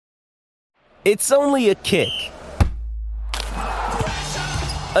It's only a kick,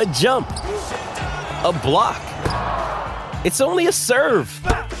 a jump, a block. It's only a serve.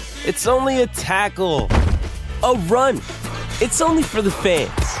 It's only a tackle, a run. It's only for the fans.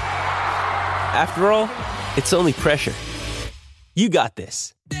 After all, it's only pressure. You got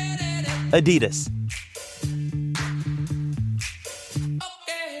this. Adidas.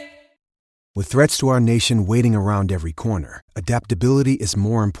 With threats to our nation waiting around every corner, adaptability is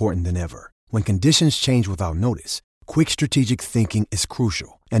more important than ever. When conditions change without notice, quick strategic thinking is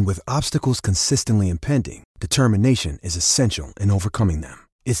crucial. And with obstacles consistently impending, determination is essential in overcoming them.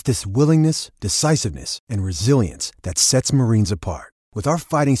 It's this willingness, decisiveness, and resilience that sets Marines apart. With our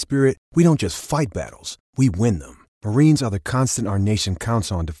fighting spirit, we don't just fight battles, we win them. Marines are the constant our nation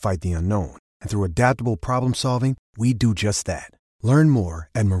counts on to fight the unknown. And through adaptable problem solving, we do just that. Learn more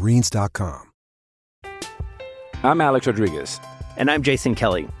at marines.com. I'm Alex Rodriguez. And I'm Jason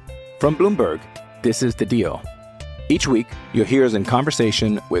Kelly. From Bloomberg, this is The Deal. Each week, you'll hear us in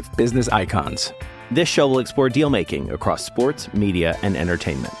conversation with business icons. This show will explore deal-making across sports, media, and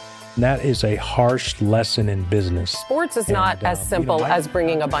entertainment. That is a harsh lesson in business. Sports is not as simple as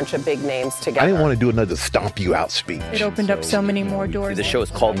bringing a bunch of big names together. I didn't want to do another stomp you out speech. It opened up so many more doors. The show is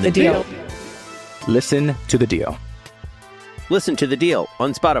called The Deal. Listen to The Deal. Listen to The Deal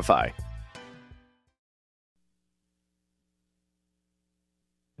on Spotify.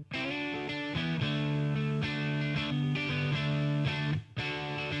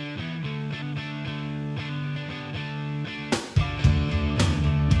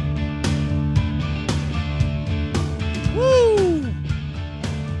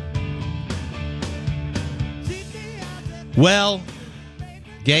 Well,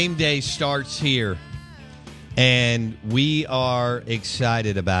 game day starts here, and we are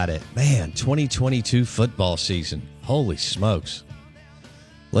excited about it. Man, 2022 football season. Holy smokes.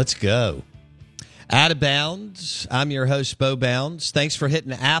 Let's go. Out of Bounds. I'm your host, Bo Bounds. Thanks for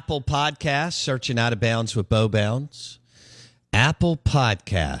hitting Apple Podcasts, searching Out of Bounds with Bo Bounds. Apple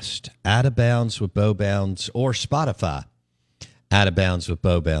Podcast, Out of Bounds with Bo Bounds, or Spotify, Out of Bounds with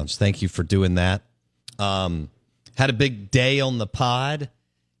Bo Bounds. Thank you for doing that. Had a big day on the pod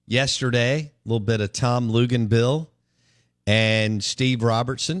yesterday. A little bit of Tom Luganbill and Steve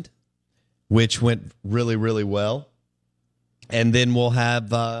Robertson, which went really, really well. And then we'll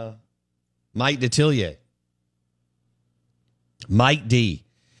have Mike Detillier, Mike D,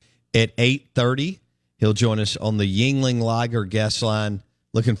 at 8:30. He'll join us on the Yingling Lager guest line.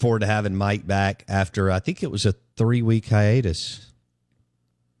 Looking forward to having Mike back after, I think it was a 3-week hiatus.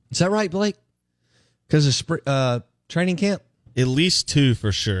 Is that right, Blake? Because of training camp? At least 2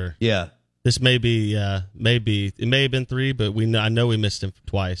 for sure. Yeah. This may be, it may have been 3, but I know we missed him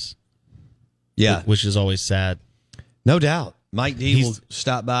twice. Yeah. Which is always sad. No doubt. Mike D will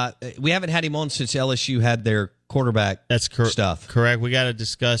stop by. We haven't had him on since LSU had their quarterback stuff. Correct. We got to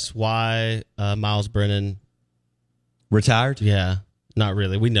discuss why Miles Brennan retired. Yeah. Not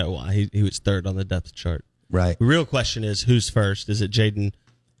really. We know why. He was 3rd on the depth chart. Right. The real question is, who's first? Is it Jaden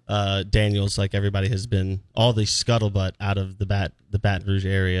Daniels, like everybody has been? All the scuttlebutt out of the Baton Rouge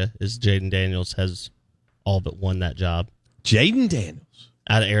area is Jaden Daniels has all but won that job. Jaden Daniels.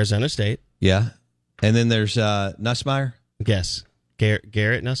 Out of Arizona State. Yeah. And then there's Nussmeier. Yes. Garrett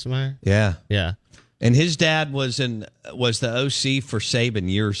Nussmeier. Yeah. Yeah. And his dad was the OC for Saban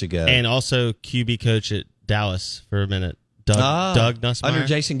years ago. And also QB coach at Dallas for a minute. Doug Nussmeier. Under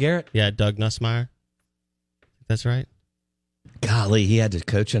Jason Garrett? Yeah, Doug Nussmeier. That's right. Golly, he had to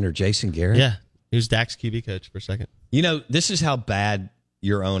coach under Jason Garrett? Yeah. He was Dak's QB coach for a second. You know, this is how bad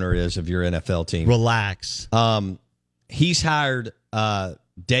your owner is of your NFL team. Relax. He's hired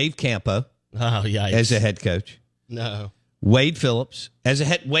Dave Campo as a head coach. No. Wade Phillips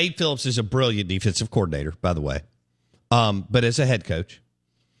Wade Phillips is a brilliant defensive coordinator, by the way, but as a head coach.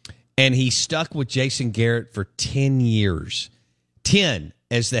 And he stuck with Jason Garrett for 10 years. 10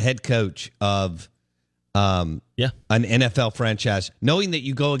 as the head coach of an NFL franchise, knowing that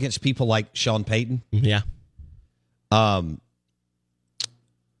you go against people like Sean Payton. Yeah.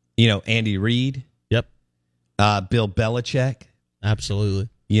 Andy Reid. Yep. Bill Belichick. Absolutely.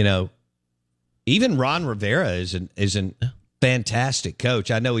 Even Ron Rivera is an fantastic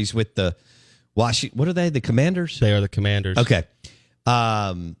coach. I know he's with the Washington. What are they? The Commanders? They are the Commanders. Okay.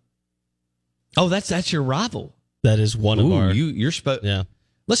 That's your rival. That is one of our. You're supposed. Yeah.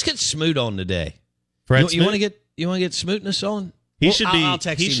 Let's get Smoot on today. You want to get Smootness on? I'll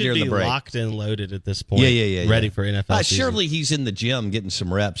text him should during be the break. Locked and loaded at this point. Yeah. Ready for NFL season. Surely he's in the gym getting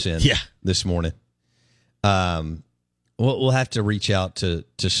some reps in. Yeah. This morning. We'll have to reach out to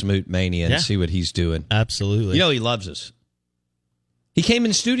Smoot Mania and see what he's doing. Absolutely. He loves us. He came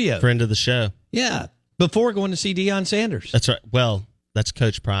in studio. Friend of the show. Yeah, before going to see Deion Sanders. That's right. Well, that's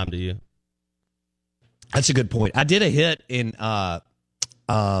Coach Prime to you. That's a good point. I did a hit in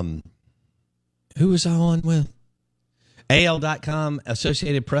who was I on with? AL.com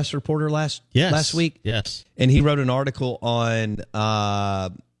Associated Press reporter last week. Yes. And he wrote an article on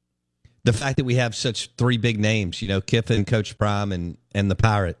the fact that we have such three big names, Kiffin, Coach Prime, and the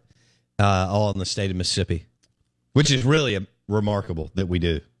Pirate, all in the state of Mississippi, which is really remarkable that we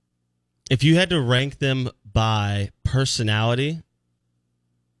do. If you had to rank them by personality,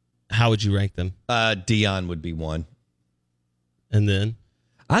 how would you rank them? Deion would be one. And then?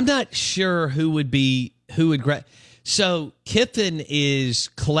 I'm not sure who would. So Kiffin is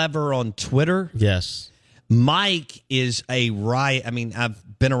clever on Twitter. Yes. Mike is a riot. I mean, I've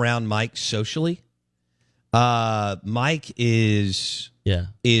been around Mike socially. Mike is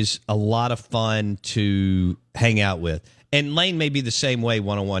a lot of fun to hang out with. And Lane may be the same way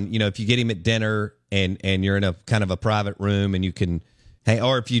one-on-one. If you get him at dinner and you're in a kind of a private room and you can hang,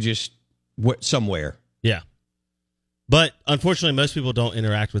 or if you just somewhere. Yeah. But unfortunately, most people don't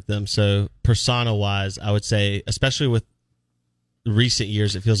interact with them. So persona-wise, I would say, especially with recent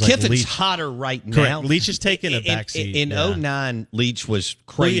years, it feels like Kiffin's Leach hotter right now. Correct. Leach is taking a backseat. In 2009, Leach was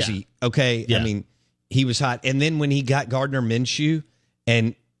crazy. Well, yeah. Okay, Yeah. I mean, he was hot. And then when he got Gardner Minshew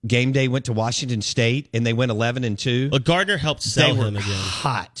and game day went to Washington State and they went 11-2. Well, Gardner helped sell him again.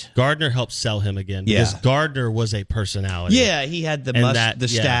 Hot. Gardner helped sell him again because Gardner was a personality. Yeah, he had the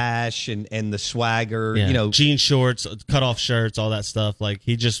stash and the swagger. Yeah. Jean shorts, cut off shirts, all that stuff. Like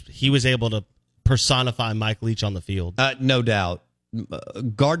he was able to personify Mike Leach on the field. No doubt.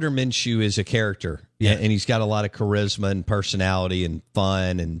 Gardner Minshew is a character, and he's got a lot of charisma and personality and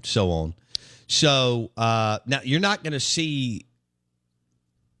fun and so on. So now you're not going to see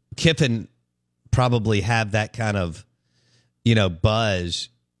Kiffin probably have that kind of, buzz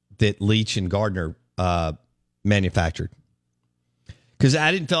that Leach and Gardner manufactured. Because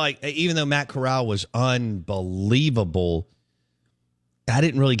I didn't feel like, even though Matt Corral was unbelievable, I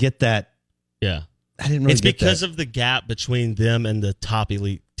didn't really get that. Yeah. I didn't really It's because of the gap between them and the top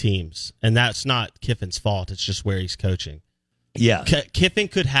elite teams. And that's not Kiffin's fault. It's just where he's coaching. Yeah. Kiffin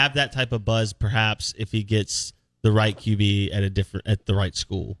could have that type of buzz perhaps if he gets the right QB at the right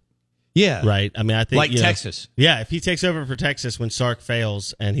school. Yeah. Right. I mean, I think like Texas. If he takes over for Texas when Sark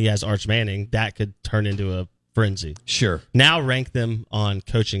fails and he has Arch Manning, that could turn into a frenzy. Sure. Now rank them on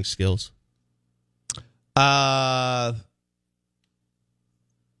coaching skills. Their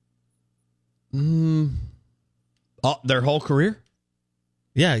whole career?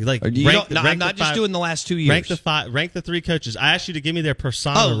 Yeah, like I'm not just doing the last 2 years. Rank the three coaches. I asked you to give me their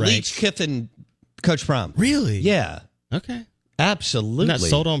persona. Leach, Kiffin, Coach Prime. Really? Yeah. Okay. Absolutely. You're not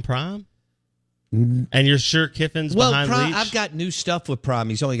sold on Prime? And you're sure Kiffin's behind Prime, Leach? I've got new stuff with Prime.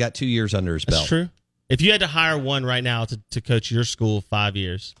 He's only got 2 years under his belt. That's true. If you had to hire one right now to coach your school 5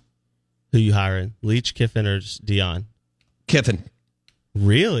 years, who you hiring? Leach, Kiffin, or just Deion? Kiffin.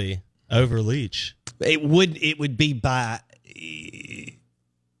 Really? Over Leach? It would be by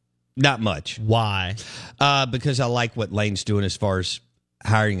not much. Why? Because I like what Lane's doing as far as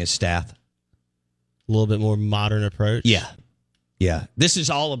hiring his staff. A little bit more modern approach? Yeah. This is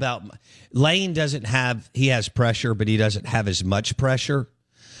all about Lane he has pressure, but he doesn't have as much pressure.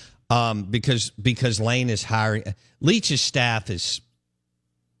 Because Lane is hiring. Leach's staff is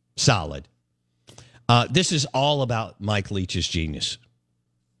solid. This is all about Mike Leach's genius.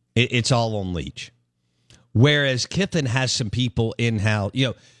 It's all on Leach. Whereas Kiffin has some people in-house.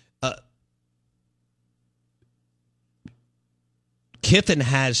 Kiffin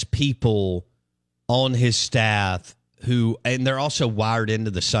has people on his staff and they're also wired into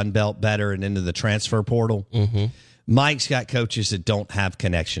the Sun Belt better and into the transfer portal. Mm-hmm. Mike's got coaches that don't have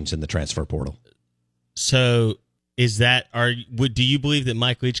connections in the transfer portal. So do you believe that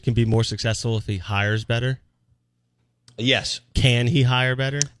Mike Leach can be more successful if he hires better? Yes. Can he hire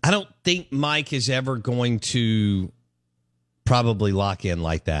better? I don't think Mike is ever going to probably lock in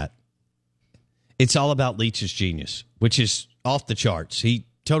like that. It's all about Leach's genius, which is off the charts. He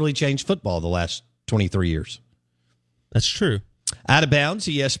totally changed football the last 23 years. That's true. Out of Bounds,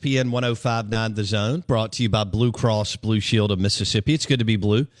 ESPN 105.9 The Zone, brought to you by Blue Cross Blue Shield of Mississippi. It's good to be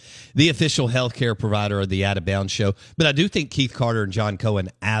blue, the official healthcare provider of the Out of Bounds show. But I do think Keith Carter and John Cohen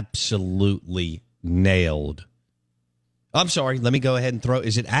absolutely nailed. I'm sorry, let me go ahead and throw.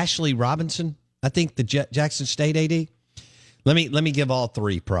 Is it Ashley Robinson? I think the Jackson State AD. Let me give all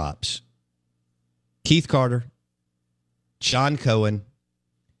three props. Keith Carter, John Cohen,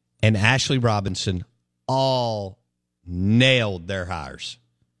 and Ashley Robinson all nailed their hires.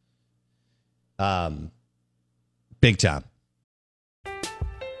 Big time.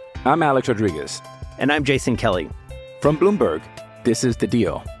 I'm Alex Rodriguez. And I'm Jason Kelly. From Bloomberg, this is The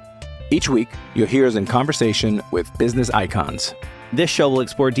Deal. Each week, you'll hear us in conversation with business icons. This show will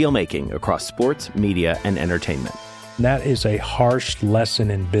explore deal-making across sports, media, and entertainment. That is a harsh lesson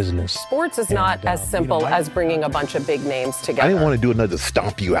in business. Sports is not as simple as bringing a bunch of big names together. I didn't want to do another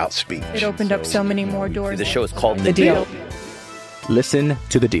stomp you out speech. It opened up so many more doors. The show is called The Deal. Listen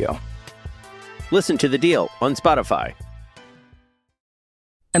to The Deal. Listen to The Deal on Spotify.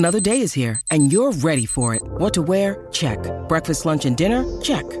 Another day is here, and you're ready for it. What to wear? Check. Breakfast, lunch, and dinner?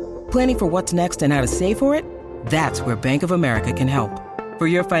 Check. Planning for what's next and how to save for it? That's where Bank of America can help. For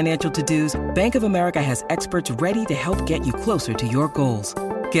your financial to-dos, Bank of America has experts ready to help get you closer to your goals.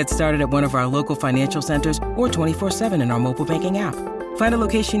 Get started at one of our local financial centers or 24/7 in our mobile banking app. Find a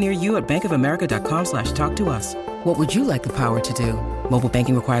location near you at bankofamerica.com/talktous. What would you like the power to do? Mobile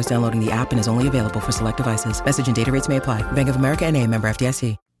banking requires downloading the app and is only available for select devices. Message and data rates may apply. Bank of America NA, member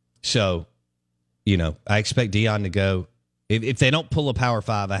FDIC. So, I expect Deion to go. If they don't pull a Power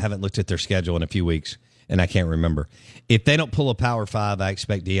 5, I haven't looked at their schedule in a few weeks, and I can't remember. If they don't pull a Power 5, I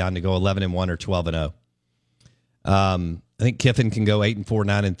expect Deion to go 11-1 or 12-0. I think Kiffin can go 8-4,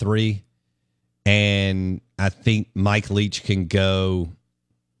 9-3, and I think Mike Leach can go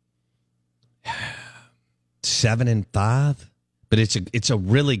 7-5. But it's a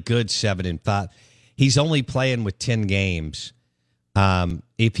really good 7-5. He's only playing with 10 games.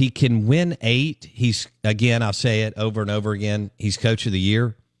 If he can win 8, he's, again, I'll say it over and over again, he's coach of the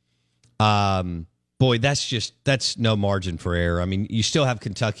year. Boy, that's no margin for error. I mean, you still have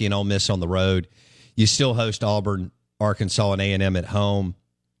Kentucky and Ole Miss on the road. You still host Auburn, Arkansas, and A&M at home.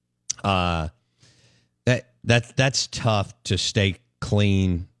 That's tough to stay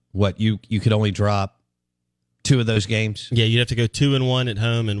clean. What, you could only drop 2 of those games? Yeah, you'd have to go 2-1 at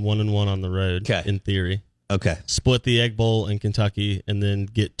home and 1-1 on the road. Okay. In theory. Okay. Split the Egg Bowl in Kentucky and then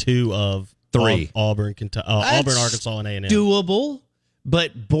get 2 of 3. Auburn, Auburn, Arkansas, and A&M. Doable,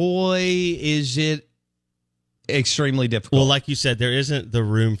 but boy, is it extremely difficult. Well, like you said, there isn't the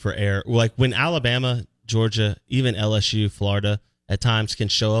room for error. Like when Alabama, Georgia, even LSU, Florida, at times can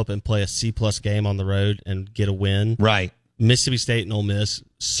show up and play a C-plus game on the road and get a win. Right. Mississippi State and Ole Miss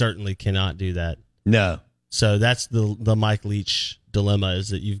certainly cannot do that. No. So that's the Mike Leach dilemma, is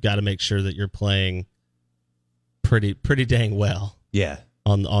that you've got to make sure that you're playing pretty dang well. Yeah.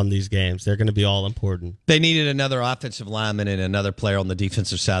 On these games. They're going to be all important. They needed another offensive lineman and another player on the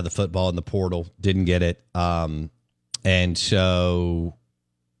defensive side of the football in the portal. Didn't get it. And so,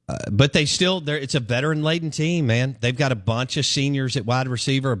 but they still, it's a veteran-laden team, man. They've got a bunch of seniors at wide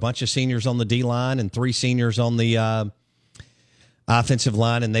receiver, a bunch of seniors on the D-line, and 3 seniors on the offensive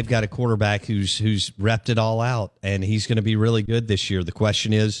line, and they've got a quarterback who's repped it all out, and he's going to be really good this year. The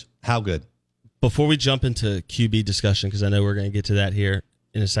question is, how good? Before we jump into QB discussion, because I know we're going to get to that here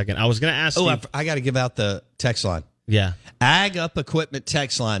in a second, I was going to ask I got to give out the text line. Yeah. Ag Up Equipment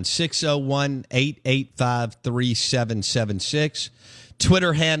text line, 601-885-3776.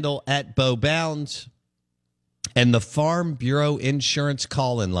 Twitter handle @BoBounds. And the Farm Bureau Insurance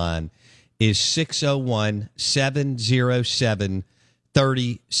call-in line is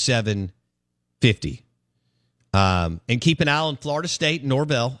 601-707-3750. And keep an eye on Florida State,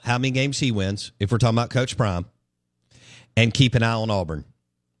 Norvell, how many games he wins, if we're talking about Coach Prime. And keep an eye on Auburn.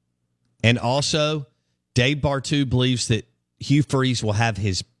 And also, Dave Bartu believes that Hugh Freeze will have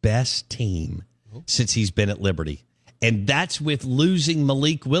his best team since he's been at Liberty. And that's with losing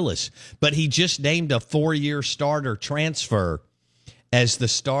Malik Willis. But he just named a 4-year starter transfer as the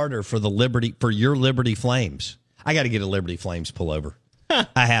starter for your Liberty Flames. I got to get a Liberty Flames pullover.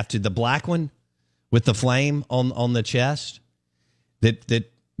 I have to. The black one with the flame on the chest.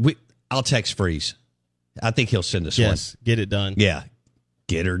 I'll text Freeze. I think he'll send us one. Yes, get it done. Yeah,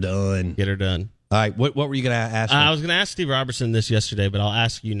 get her done. Get her done. All right, what were you going to ask me? I was going to ask Steve Robertson this yesterday, but I'll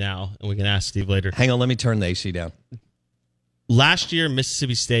ask you now, and we can ask Steve later. Hang on, let me turn the AC down. Last year,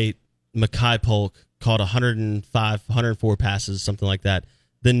 Mississippi State, Mekhi Polk caught 104 passes, something like that.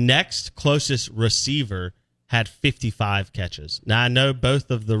 The next closest receiver had 55 catches. Now, I know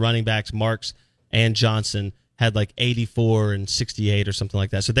both of the running backs, Marks and Johnson, had like 84 and 68 or something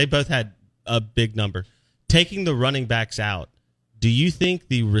like that. So they both had a big number. Taking the running backs out, do you think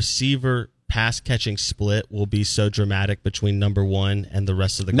the receiver pass-catching split will be so dramatic between number one and the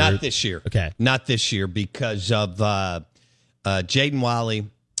rest of the group? Not this year. Okay. Not this year because of Jaden Wiley,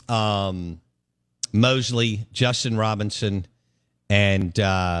 Mosley, Justin Robinson, and,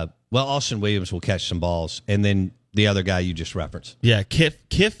 Austin Williams will catch some balls. And then the other guy you just referenced. Yeah,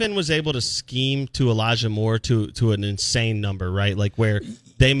 Kiffin was able to scheme to Elijah Moore to an insane number, right? Like where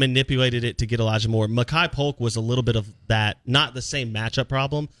they manipulated it to get Elijah Moore. Mekhi Polk was a little bit of that, not the same matchup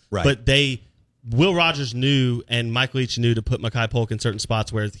problem, right. But Will Rogers knew and Mike Leach knew to put Mekhi Polk in certain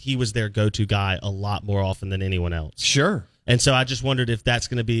spots where he was their go-to guy a lot more often than anyone else. Sure. And so I just wondered if that's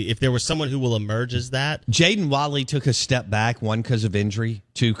going to be, if there was someone who will emerge as that. Jaden Walley took a step back, one because of injury,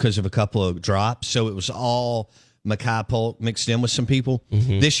 two because of a couple of drops. So it was all Mekhi Polk mixed in with some people.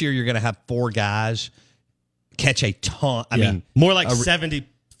 Mm-hmm. This year you're going to have 4 guys catch a ton. I mean, more like 70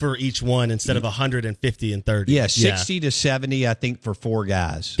 for each one instead of 150 and 30. Yeah, 60 to 70, I think, for 4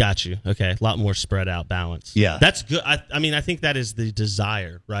 guys. Got you. Okay, a lot more spread out balance. Yeah. That's good. I mean, I think that is the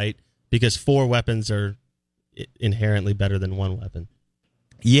desire, right? Because 4 weapons are inherently better than 1 weapon.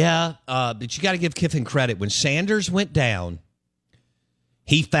 Yeah, but you got to give Kiffin credit. When Sanders went down,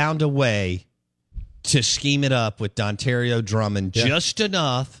 he found a way to scheme it up with Dontario Drummond just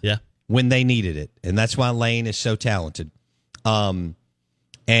enough when they needed it. And that's why Lane is so talented.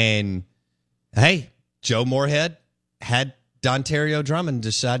 And, hey, Joe Moorhead had Dontario Drummond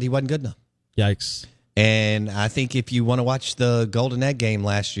decide he wasn't good enough. Yikes. And I think if you want to watch the Golden Egg game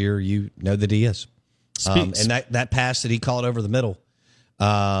last year, you know that he is. And that pass that he called over the middle,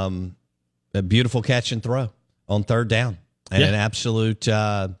 a beautiful catch and throw on 3rd down. And an absolute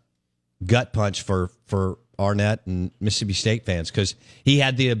gut punch for Arnett and Mississippi State fans, because he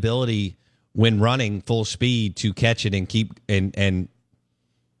had the ability when running full speed to catch it and keep and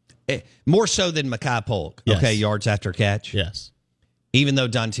more so than Mekhi Polk. Yes. Okay, yards after catch. Yes. Even though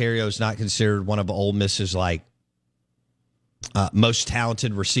Dontario is not considered one of Ole Miss's most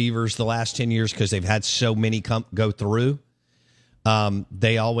talented receivers the last 10 years because they've had so many go through,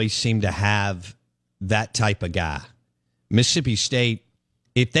 they always seem to have that type of guy. Mississippi State,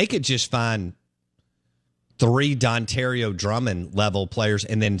 if they could just find 3 Dontario Drummond level players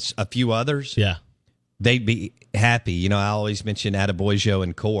and then a few others, they'd be happy. You know, I always mention Adebojo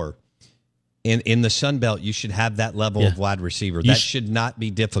and Core. In the Sun Belt, you should have that level of wide receiver. That should not be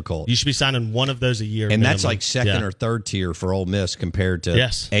difficult. You should be signing one of those a year. And minimum. that's like second or third tier for Ole Miss compared to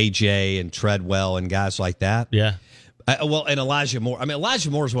AJ and Treadwell and guys like that. Yeah. And Elijah Moore. I mean, Elijah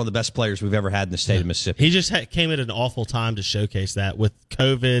Moore is one of the best players we've ever had in the state of Mississippi. He just came at an awful time to showcase that with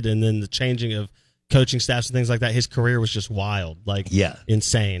COVID and then the changing of coaching staffs and things like that. His career was just wild,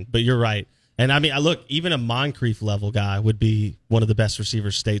 insane. But you're right. And I mean, look, even a Moncrief level guy would be one of the best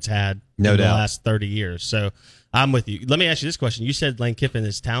receivers State's had in the last 30 years. So I'm with you. Let me ask you this question. You said Lane Kiffin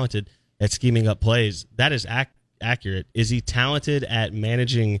is talented at scheming up plays. That is accurate. Is he talented at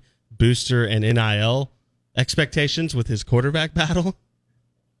managing booster and NIL expectations with his quarterback battle?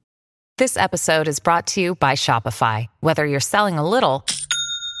 This episode is brought to you by Shopify. Whether you're selling a little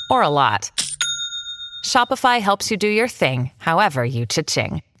or a lot, Shopify helps you do your thing, however you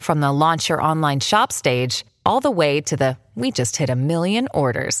cha-ching. From the launch your online shop stage, all the way to the we just hit 1 million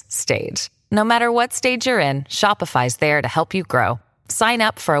orders stage. No matter what stage you're in, Shopify's there to help you grow. Sign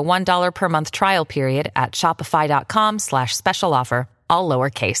up for a $1 per month trial period at shopify.com/special offer, all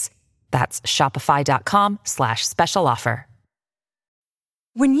lowercase. That's shopify.com/special offer.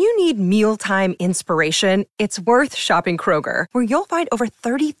 When you need mealtime inspiration, it's worth shopping Kroger, where you'll find over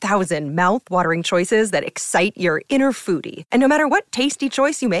 30,000 mouth-watering choices that excite your inner foodie. And no matter what tasty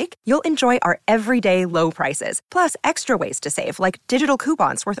choice you make, you'll enjoy our everyday low prices, plus extra ways to save, like digital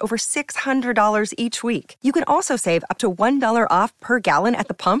coupons worth over $600 each week. You can also save up to $1 off per gallon at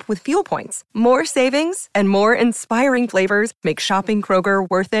the pump with fuel points. More savings and more inspiring flavors make shopping Kroger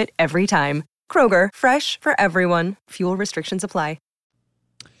worth it every time. Kroger, fresh for everyone. Fuel restrictions apply.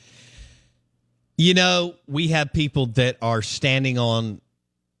 You know, we have people that are standing on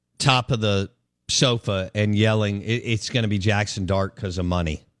top of the sofa and yelling, it's going to be Jackson Dart because of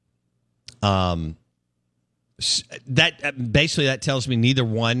money. That tells me neither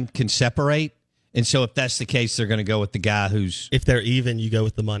one can separate. And so if that's the case, they're going to go with the guy who's... If they're even, you go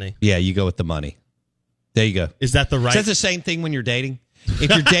with the money. Yeah, you go with the money. There you go. Is that the right... Is that the same thing when you're dating?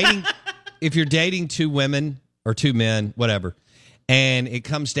 If you're dating 2 women or 2 men, whatever, and it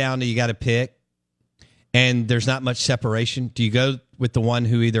comes down to you got to pick, and there's not much separation, do you go with the one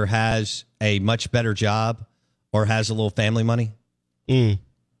who either has a much better job or has a little family money?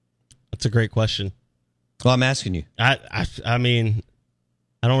 That's a great question. Well, I'm asking you. I mean,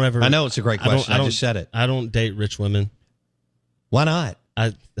 I don't ever... I know it's a great question. I just said it. I don't date rich women. Why not?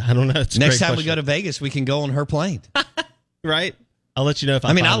 I don't know. It's Next time we go to Vegas, we can go on her plane. Right? I'll let you know if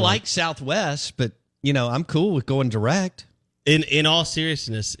I like Southwest, but, you know, I'm cool with going direct. In all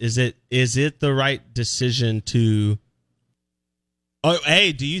seriousness, is it the right decision to...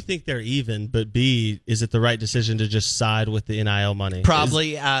 A, do you think they're even? But B, is it the right decision to just side with the NIL money?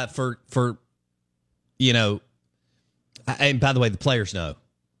 Probably for you know, and by the way, the players know.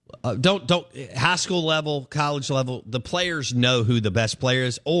 don't high school level, college level, the players know who the best player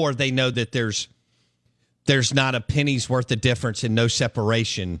is, or they know that there's not a penny's worth of difference and no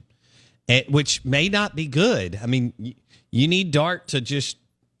separation, which may not be good. I mean, you need Dart to just,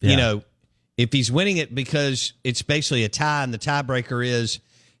 if he's winning it because it's basically a tie and the tiebreaker is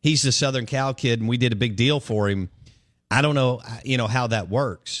he's the Southern Cal kid and we did a big deal for him. I don't know, how that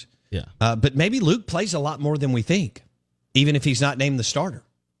works. Yeah. But maybe Luke plays a lot more than we think, even if he's not named the starter.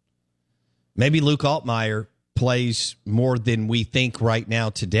 Maybe Luke Altmaier plays more than we think right now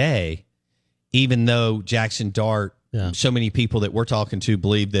today, even though Jackson Dart, so many people that we're talking to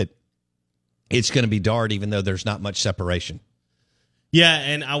believe that it's going to be Dart, even though there's not much separation. Yeah,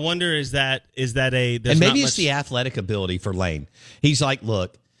 and I wonder, is that a... And maybe it's the athletic ability for Lane. He's like,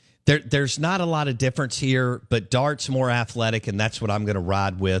 look, there's not a lot of difference here, but Dart's more athletic, and that's what I'm going to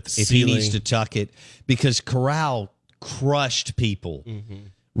ride with if he needs to tuck it. Because Corral crushed people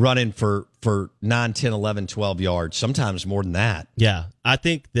running for 9, 10, 11, 12 yards, sometimes more than that. Yeah, I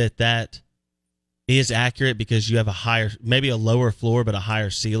think that is accurate because you have maybe a lower floor, but a higher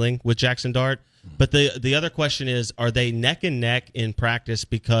ceiling with Jackson Dart. But the other question is, are they neck and neck in practice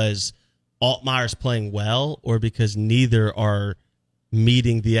because Altmaier's playing well, or because neither are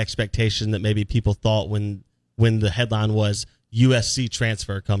meeting the expectation that maybe people thought when the headline was USC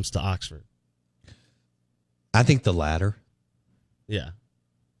transfer comes to Oxford? I think the latter. Yeah.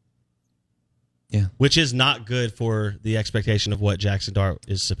 Yeah. Which is not good for the expectation of what Jackson Dart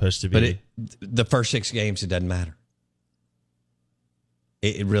is supposed to be. But the first 6 games, it doesn't matter.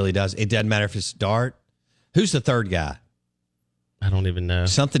 It really does. It doesn't matter if it's Dart. Who's the third guy? I don't even know.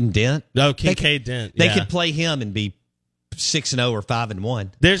 Something Dent? No, Kincaid Dent. They could play him and be 6-0 or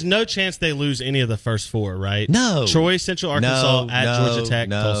 5-1. There's no chance they lose any of the first 4, right? No. Troy, Central Arkansas, Georgia Tech,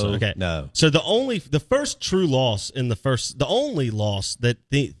 Tulsa. Okay. No. So the first true loss the only loss that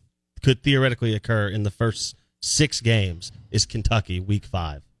could theoretically occur in the first 6 games is Kentucky, week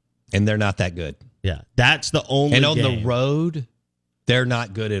 5. And they're not that good. Yeah. That's the only And on game. the road, they're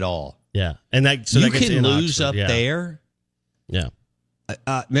not good at all. Yeah. And you can lose Oxford. up there. Yeah.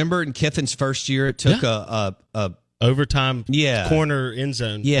 Remember in Kiffin's first year, it took a overtime corner end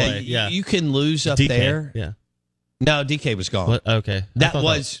zone play. Yeah. You can lose up DK, there. Yeah. No, DK was gone. What? Okay. That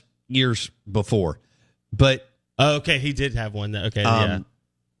was years before. But okay, he did have one. Okay, yeah.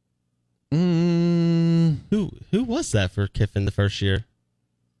 Who was that for Kiffin the first year?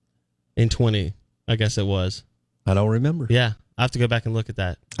 In 20, I guess it was. I don't remember. Yeah, I have to go back and look at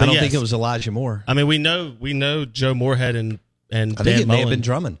that. But I don't think it was Elijah Moore. I mean, we know Joe Moorhead and I Dan think it Mullen. may have been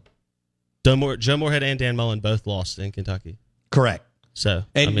Drummond. Joe Moorhead and Dan Mullen both lost in Kentucky. Correct. So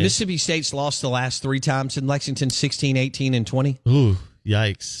and Mississippi State's lost the last 3 times in Lexington, 16, 18, and 20. Ooh,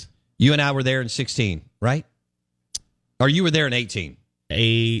 yikes. You and I were there in 16, right? Or you were there in 18?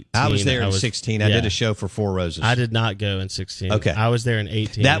 18. I was there in 16. I did a show for Four Roses. I did not go in 16. Okay. I was there in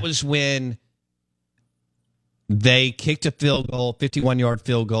 18. That was when they kicked a field goal, 51-yard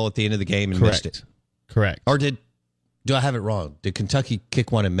field goal at the end of the game and missed it. Correct. Or do I have it wrong? Did Kentucky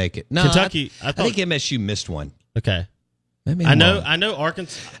kick one and make it? No, Kentucky. I think MSU missed one. Okay. I know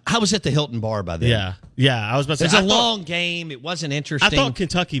Arkansas. I was at the Hilton Bar by then. Yeah. I was about to say. It was a long game. It wasn't interesting. I thought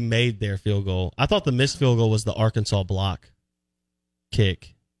Kentucky made their field goal. I thought the missed field goal was the Arkansas block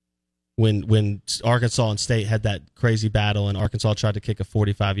kick. When Arkansas and State had that crazy battle and Arkansas tried to kick a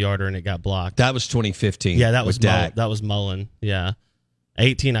 45-yarder and it got blocked. That was 2015. Yeah, that was Mullen. That was Mullen. Yeah.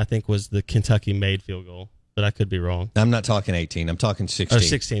 18, I think, was the Kentucky made field goal, but I could be wrong. I'm not talking 18. I'm talking 16. Or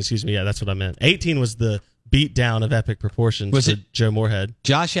 16, excuse me. Yeah, that's what I meant. 18 was the beatdown of epic proportions. Was for it Joe Moorhead?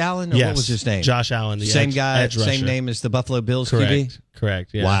 Josh Allen? Or yes. What was his name? Josh Allen. The same guy, edge same rusher. name as the Buffalo Bills Correct. QB?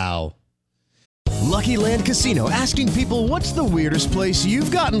 Correct, yeah. Wow. Lucky Land Casino, asking people, what's the weirdest place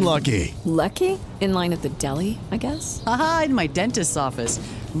you've gotten lucky? Lucky? In line at the deli, I guess? Aha, in my dentist's office.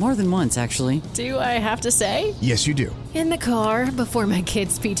 More than once, actually. Do I have to say? Yes, you do. In the car before my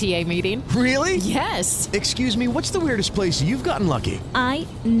kids' PTA meeting. Really? Yes. Excuse me, what's the weirdest place you've gotten lucky? I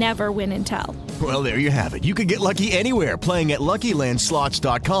never win and tell. Well, there you have it. You can get lucky anywhere, playing at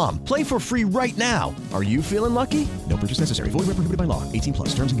LuckyLandSlots.com. Play for free right now. Are you feeling lucky? No purchase necessary. Void where prohibited by law.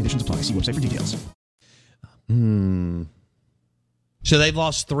 18+. Terms and conditions apply. See website for details. So they've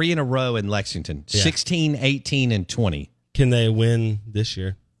lost 3 in a row in Lexington. 16, 18, and 20. Can they win this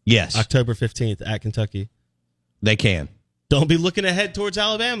year? Yes. October 15th at Kentucky. They can. Don't be looking ahead towards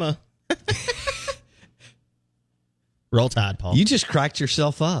Alabama. Roll Tide, Paul. You just cracked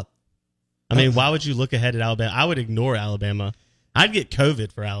yourself up. I mean, why would you look ahead at Alabama? I would ignore Alabama. I'd get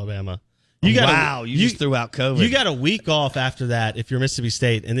COVID for Alabama. You just threw out COVID. You got a week off after that if you're Mississippi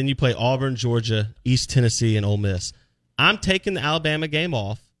State, and then you play Auburn, Georgia, East Tennessee, and Ole Miss. I'm taking the Alabama game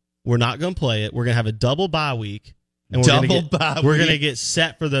off We're not going to play it. We're going to have a double bye week. And we're going to get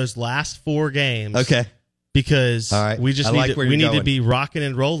set for those last 4 games. Okay. Because all right. we just need to be rocking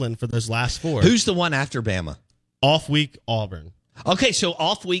and rolling for those last 4. Who's the one after Bama? Off week, Auburn. Okay, so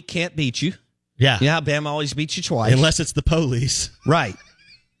off week can't beat you. Yeah. You know how Bama always beats you twice. Unless it's the police. Right.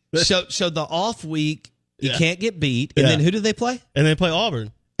 So the off week, you can't get beat. And then who do they play? And they play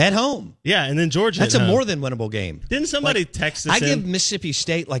Auburn. At home. Yeah, and then Georgia. That's a more than winnable game. Didn't somebody text us? I give Mississippi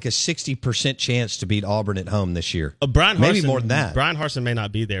State like a 60% chance to beat Auburn at home this year. Brian Harsin, maybe more than that. Brian Harsin may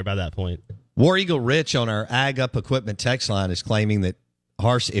not be there by that point. War Eagle Rich on our Ag Up Equipment text line is claiming that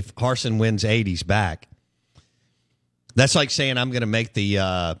if Harsin wins 8, he's back. That's like saying I'm going to make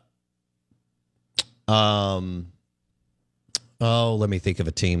the let me think of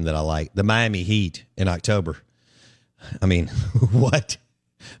a team that I like. The Miami Heat in October. I mean, what?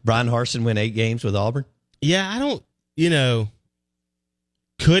 Brian Harsin win 8 games with Auburn? Yeah, I don't,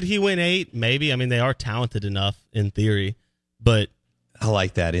 could he win 8? Maybe. I mean, they are talented enough in theory, but I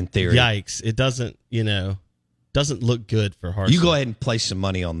like that in theory. Yikes. It doesn't look good for Harsin. You go ahead and place some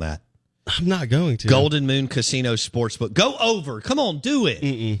money on that. I'm not going to. Golden Moon Casino Sportsbook. Go over. Come on, do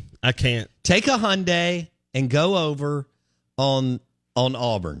it. I can't. Take a Hyundai and go over on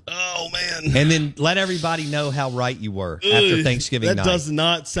Auburn. Oh, man. And then let everybody know how right you were after Thanksgiving night. That does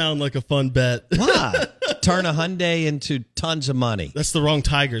not sound like a fun bet. Why? Turn a Hyundai into tons of money. That's the wrong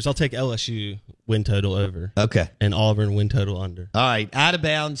Tigers. I'll take LSU win total over. Okay. And Auburn win total under. All right. Out of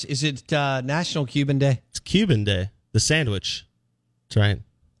bounds. Is it National Cuban Day? It's Cuban Day. The sandwich. That's right.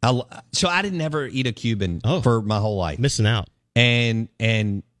 So I didn't ever eat a Cuban for my whole life. Missing out. And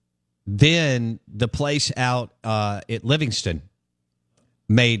then the place out at Livingston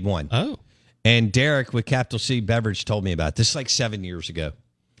made one. Oh. And Derek with Capital C Beverage told me about it. This is like 7 years ago.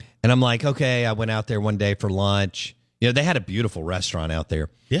 And I'm like, okay, I went out there one day for lunch. They had a beautiful restaurant out there.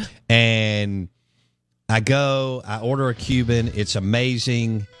 Yeah. And I order a Cuban. It's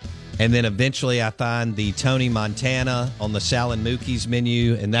amazing. And then eventually I find the Tony Montana on the Sal and Mookie's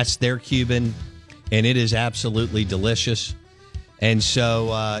menu, and that's their Cuban, and it is absolutely delicious. And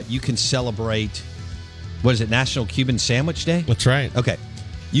so you can celebrate, what is it, National Cuban Sandwich Day? That's right. Okay.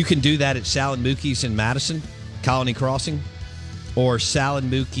 You can do that at Sal and Mookie's in Madison, Colony Crossing, or Sal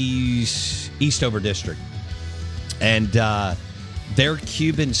and Mookie's Eastover District. And their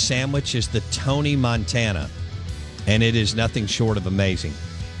Cuban sandwich is the Tony Montana, and it is nothing short of amazing.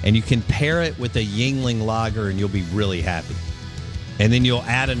 And you can pair it with a Yingling lager, and you'll be really happy. And then you'll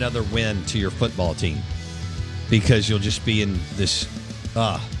add another win to your football team because you'll just be in this,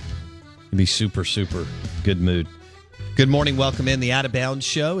 you'll be super, super good mood. Good morning. Welcome in. The Out of Bounds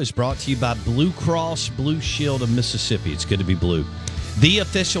Show is brought to you by Blue Cross Blue Shield of Mississippi. It's good to be blue. The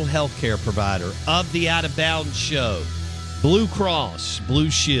official healthcare provider of the Out of Bounds Show. Blue Cross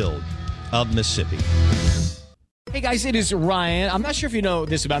Blue Shield of Mississippi. Hey guys, it is Ryan. I'm not sure if you know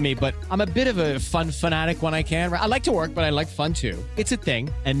this about me, but I'm a bit of a fun fanatic when I can. I like to work, but I like fun too. It's a thing.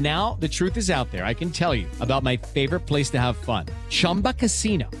 And now the truth is out there. I can tell you about my favorite place to have fun. Chumba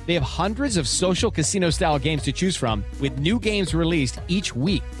Casino. They have hundreds of social casino style games to choose from with new games released each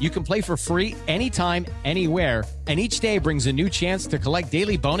week. You can play for free anytime, anywhere. And each day brings a new chance to collect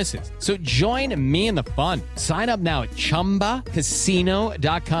daily bonuses. So join me in the fun. Sign up now at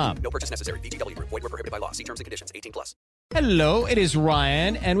ChumbaCasino.com. No purchase necessary. VGW. Void where prohibited by law. See terms and conditions. 18+. Hello, it is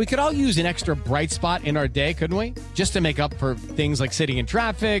Ryan, and we could all use an extra bright spot in our day, couldn't we? Just to make up for things like sitting in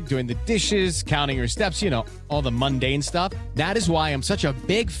traffic, doing the dishes, counting your steps, all the mundane stuff. That is why I'm such a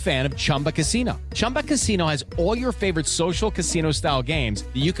big fan of Chumba Casino. Chumba Casino has all your favorite social casino-style games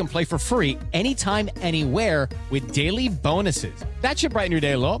that you can play for free anytime, anywhere with daily bonuses. That should brighten your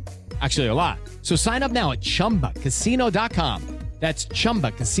day a little. Actually, a lot. So sign up now at ChumbaCasino.com. That's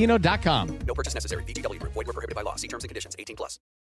ChumbaCasino.com. No purchase necessary. VGW. Void where prohibited by law. See terms and conditions. 18+.